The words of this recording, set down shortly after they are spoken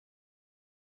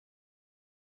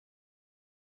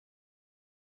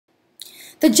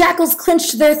The Jackals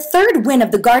clinched their third win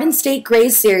of the Garden State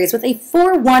Grays series with a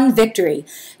 4-1 victory.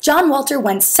 John Walter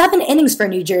went 7 innings for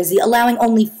New Jersey, allowing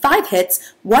only 5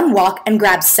 hits, 1 walk, and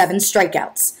grabbed 7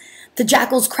 strikeouts. The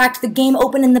Jackals cracked the game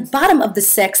open in the bottom of the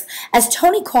 6th as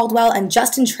Tony Caldwell and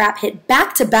Justin Trapp hit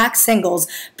back-to-back singles,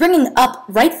 bringing up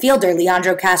right fielder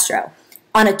Leandro Castro.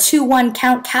 On a 2-1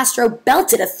 count, Castro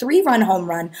belted a 3-run home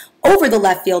run over the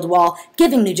left field wall,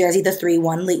 giving New Jersey the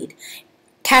 3-1 lead.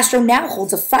 Castro now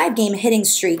holds a 5-game hitting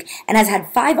streak and has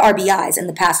had 5 RBIs in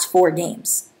the past 4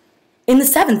 games. In the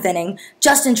 7th inning,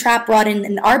 Justin Trapp brought in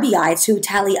an RBI to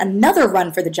tally another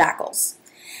run for the Jackals.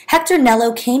 Hector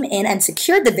Nelo came in and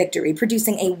secured the victory,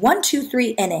 producing a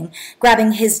 1-2-3 inning,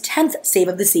 grabbing his 10th save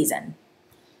of the season.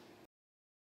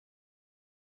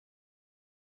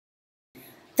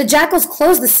 The Jackals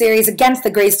close the series against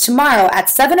the Grays tomorrow at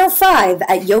 7:05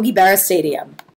 at Yogi Berra Stadium.